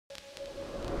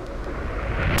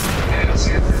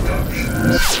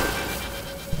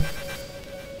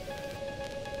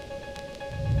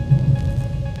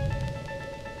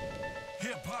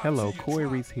Hello,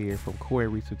 Reese here from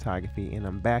Reese Photography, and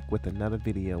I'm back with another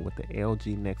video with the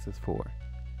LG Nexus 4.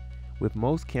 With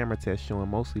most camera tests showing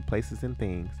mostly places and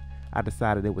things, I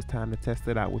decided it was time to test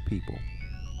it out with people.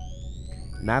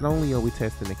 Not only are we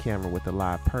testing the camera with a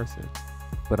live person,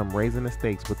 but I'm raising the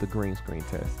stakes with the green screen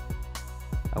test.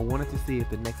 I wanted to see if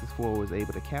the Nexus 4 was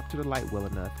able to capture the light well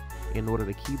enough in order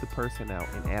to keep the person out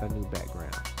and add a new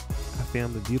background. I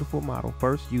filmed the beautiful model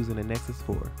first using the Nexus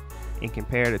 4 and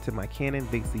compared it to my Canon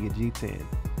G10.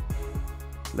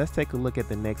 Let's take a look at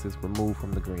the Nexus removed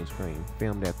from the green screen,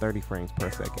 filmed at 30 frames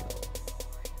per second.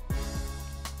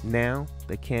 Now,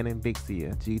 the Canon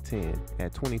G10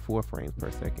 at 24 frames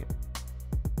per second.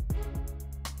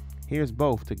 Here's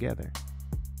both together.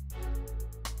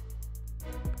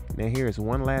 Now here's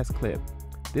one last clip.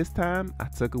 This time, I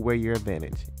took away your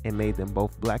advantage and made them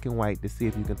both black and white to see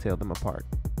if you can tell them apart.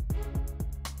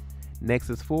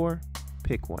 Nexus 4,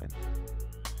 pick one.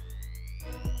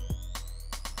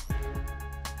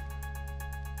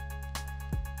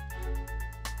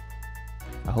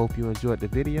 I hope you enjoyed the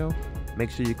video. Make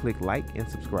sure you click like and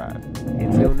subscribe.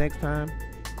 Until next time,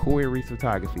 Reese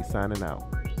Photography signing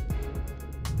out.